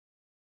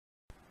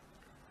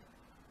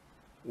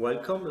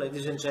Welcome,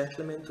 ladies and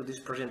gentlemen, to this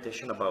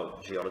presentation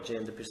about geology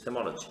and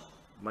epistemology.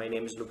 My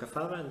name is Luca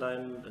Fava and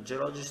I'm a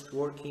geologist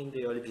working in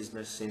the oil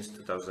business since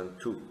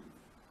 2002.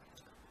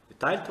 The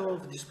title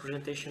of this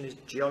presentation is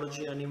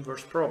Geology an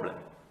Inverse Problem,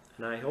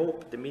 and I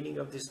hope the meaning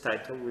of this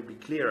title will be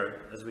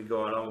clearer as we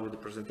go along with the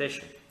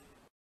presentation.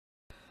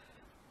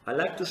 I'd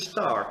like to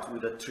start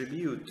with a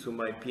tribute to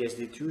my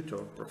PhD tutor,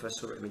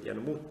 Professor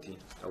Emiliano Mutti,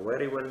 a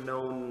very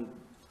well-known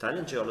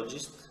Italian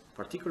geologist,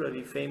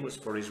 particularly famous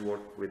for his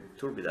work with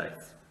turbidite.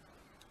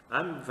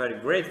 I'm very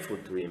grateful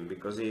to him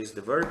because he is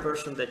the very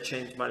person that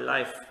changed my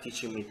life,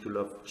 teaching me to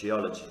love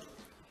geology.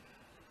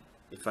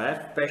 If I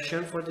have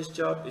passion for this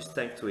job, it's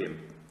thanks to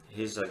him.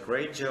 He's a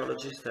great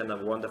geologist and a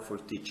wonderful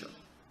teacher.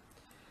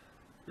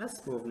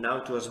 Let's move now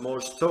to a small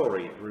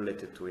story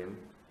related to him.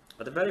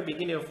 At the very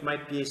beginning of my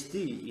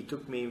PhD, he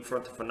took me in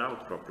front of an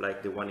outcrop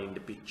like the one in the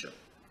picture.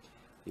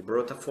 He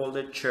brought a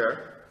folded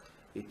chair.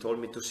 He told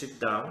me to sit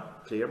down,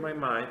 clear my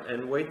mind,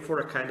 and wait for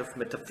a kind of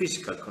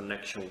metaphysical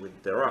connection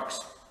with the rocks.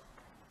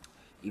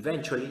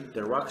 Eventually,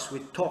 the rocks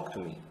will talk to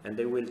me, and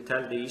they will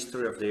tell the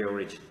history of their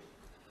origin.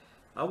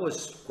 I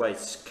was quite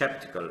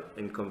skeptical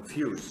and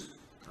confused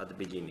at the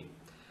beginning,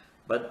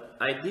 but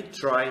I did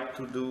try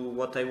to do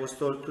what I was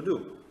told to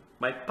do.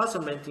 My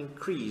puzzlement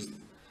increased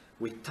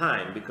with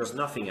time because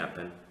nothing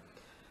happened.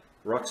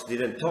 Rocks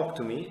didn't talk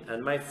to me,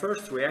 and my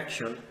first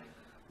reaction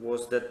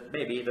was that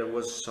maybe there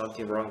was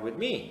something wrong with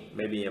me.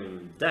 Maybe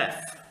I'm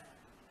deaf.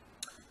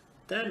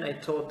 Then I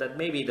thought that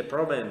maybe the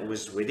problem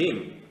was with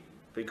him,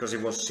 because he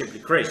was simply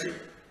crazy.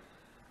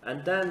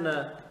 And then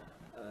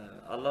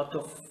a lot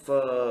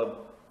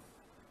of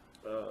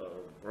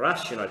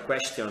rational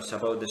questions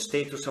about the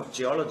status of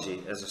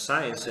geology as a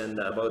science and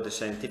about the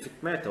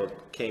scientific method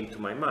came to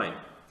my mind.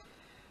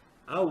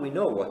 How we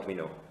know what we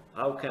know?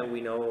 How can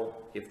we know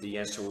if the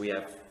answer we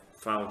have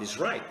found is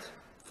right?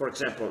 For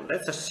example,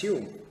 let's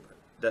assume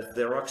that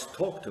the rocks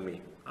talk to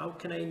me. How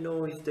can I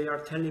know if they are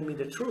telling me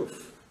the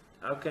truth?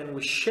 How can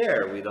we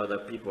share with other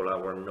people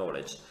our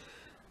knowledge?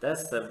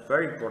 That's a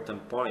very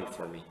important point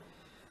for me.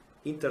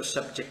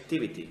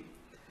 Intersubjectivity.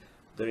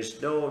 There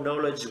is no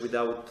knowledge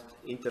without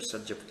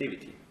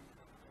intersubjectivity.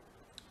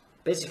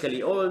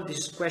 Basically, all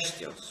these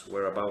questions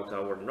were about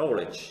our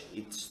knowledge,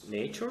 its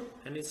nature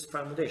and its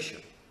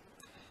foundation.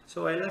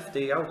 So I left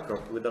the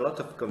outcrop with a lot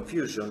of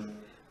confusion,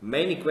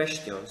 many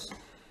questions,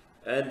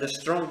 and a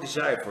strong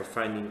desire for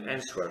finding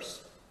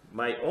answers,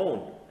 my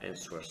own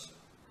answers.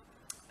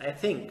 I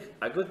think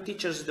a good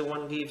teacher is the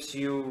one who gives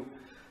you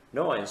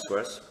no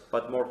answers,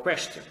 but more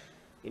questions.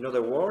 In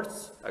other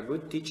words, a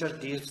good teacher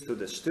gives to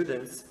the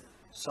students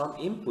some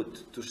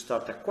input to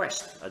start a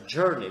quest, a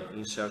journey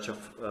in search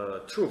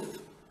of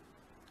truth.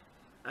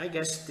 I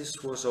guess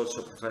this was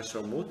also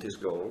Professor Mutti's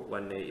goal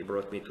when he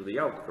brought me to the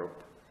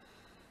outcrop,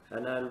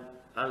 and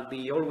I'll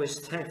be always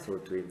thankful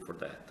to him for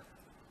that.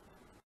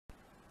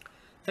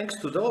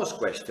 Thanks to those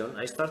questions,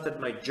 I started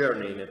my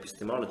journey in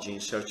epistemology in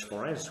search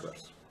for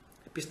answers.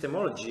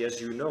 Epistemology, as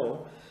you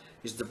know,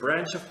 is the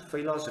branch of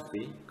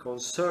philosophy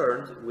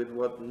concerned with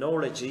what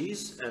knowledge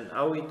is and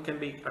how it can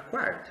be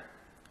acquired.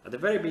 At the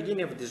very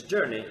beginning of this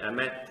journey, I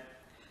met,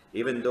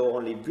 even though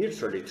only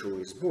virtually through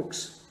his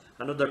books,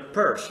 another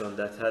person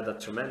that had a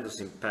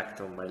tremendous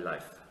impact on my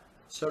life,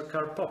 Sir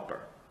Karl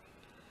Popper.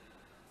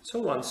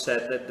 Someone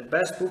said that the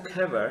best book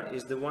ever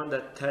is the one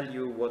that tells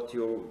you what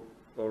you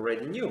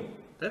already knew.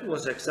 That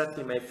was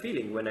exactly my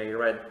feeling when I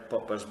read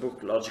Popper's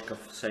book, Logic of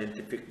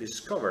Scientific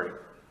Discovery.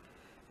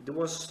 It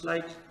was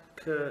like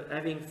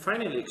having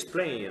finally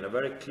explained in a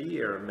very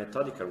clear,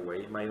 methodical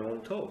way my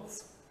own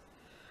thoughts.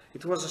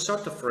 It was a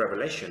sort of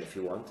revelation, if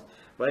you want,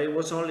 but it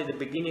was only the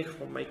beginning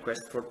of my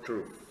quest for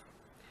truth.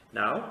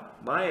 Now,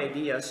 my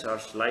ideas are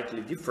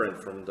slightly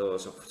different from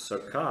those of Sir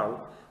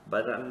Karl,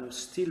 but I'm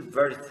still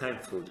very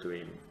thankful to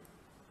him.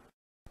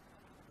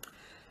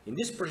 In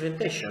this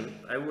presentation,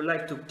 I would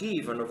like to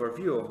give an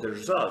overview of the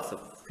results of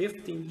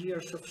 15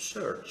 years of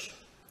search.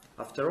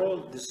 After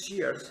all these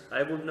years,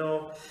 I will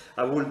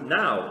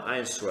now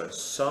answer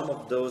some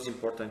of those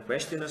important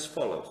questions as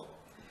follows.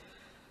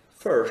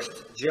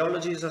 First,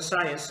 geology is a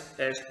science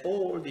as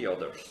all the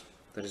others.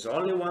 There is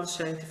only one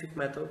scientific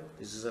method.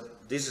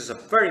 This is a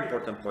very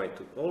important point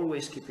to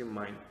always keep in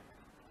mind.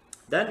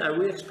 Then I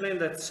will explain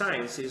that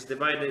science is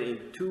divided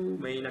in two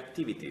main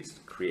activities: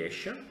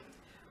 creation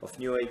of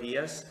new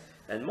ideas,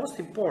 and most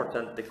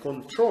important, the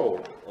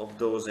control of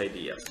those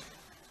ideas.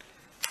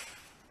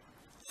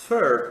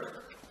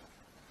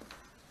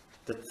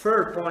 The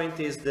third point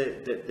is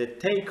the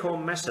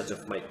take-home message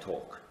of my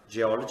talk.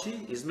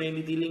 Geology is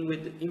mainly dealing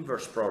with the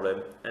inverse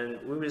problem, and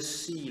we will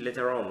see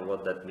later on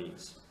what that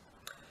means.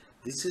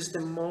 This is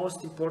the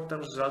most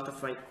important result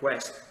of my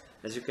quest,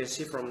 as you can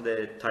see from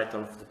the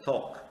title of the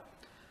talk.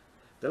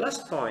 The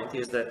last point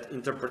is that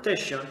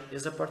interpretation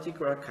is a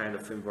particular kind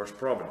of inverse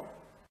problem.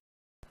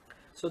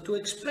 So to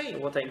explain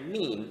what I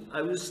mean,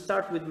 I will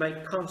start with my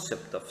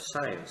concept of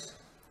science.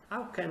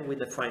 How can we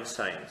define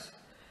science?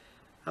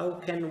 How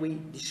can we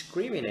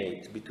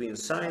discriminate between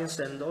science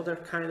and other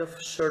kind of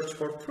search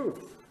for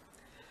truth?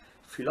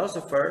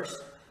 Philosophers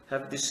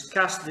have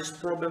discussed this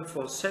problem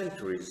for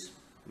centuries.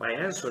 My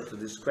answer to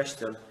this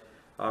question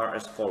are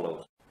as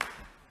follows.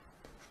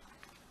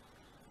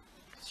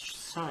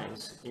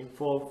 Science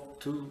involves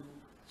two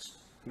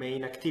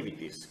main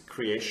activities,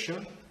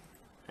 creation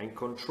and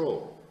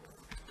control.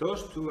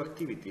 Those two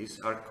activities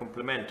are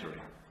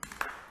complementary.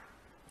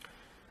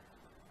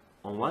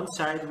 On one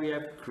side we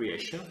have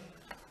creation,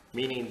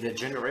 meaning the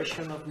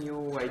generation of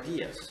new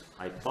ideas,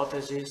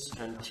 hypotheses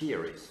and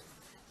theories.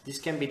 This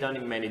can be done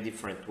in many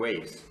different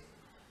ways.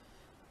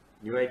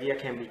 New idea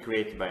can be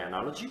created by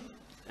analogy,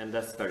 and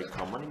that's very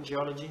common in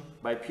geology,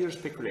 by pure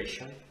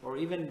speculation, or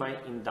even by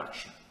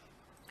induction.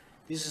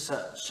 This is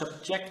a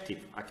subjective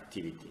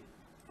activity,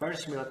 very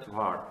similar to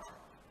art.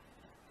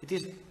 It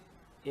is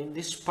in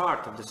this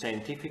part of the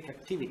scientific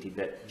activity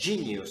that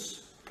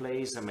genius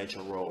plays a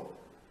major role.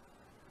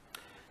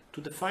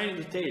 To define in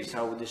details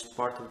how this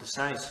part of the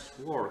science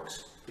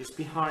works is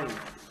behind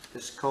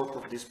the scope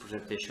of this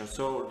presentation.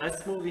 So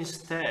let's move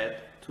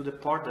instead to the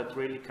part that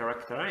really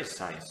characterizes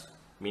science,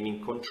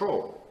 meaning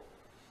control.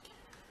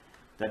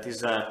 That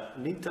is an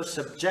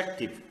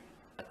intersubjective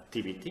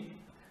activity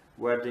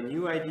where the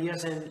new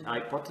ideas and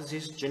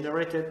hypotheses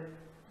generated,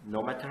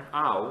 no matter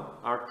how,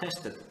 are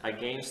tested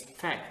against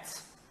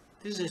facts.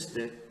 This is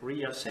the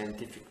real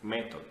scientific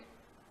method.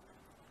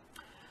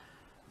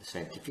 The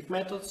scientific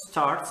method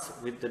starts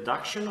with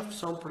deduction of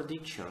some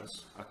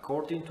predictions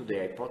according to the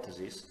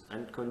hypothesis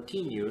and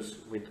continues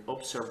with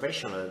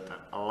observation that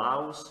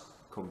allows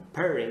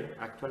comparing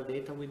actual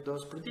data with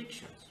those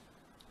predictions.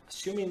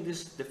 Assuming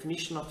this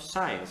definition of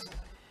science,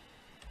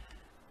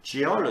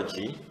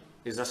 geology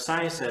is a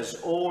science as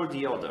all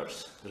the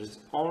others. There is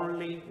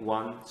only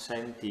one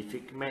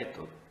scientific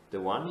method,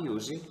 the one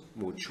using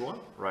mutual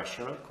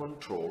rational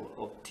control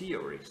of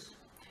theories.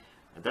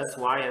 And that's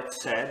why I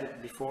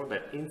said before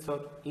that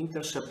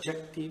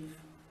intersubjective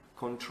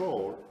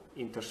control,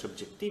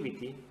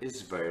 intersubjectivity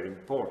is very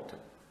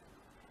important.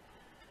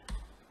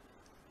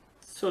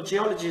 So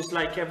geology is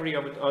like every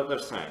other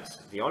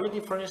science. The only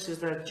difference is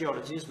that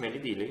geology is mainly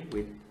dealing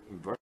with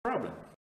inverse problems.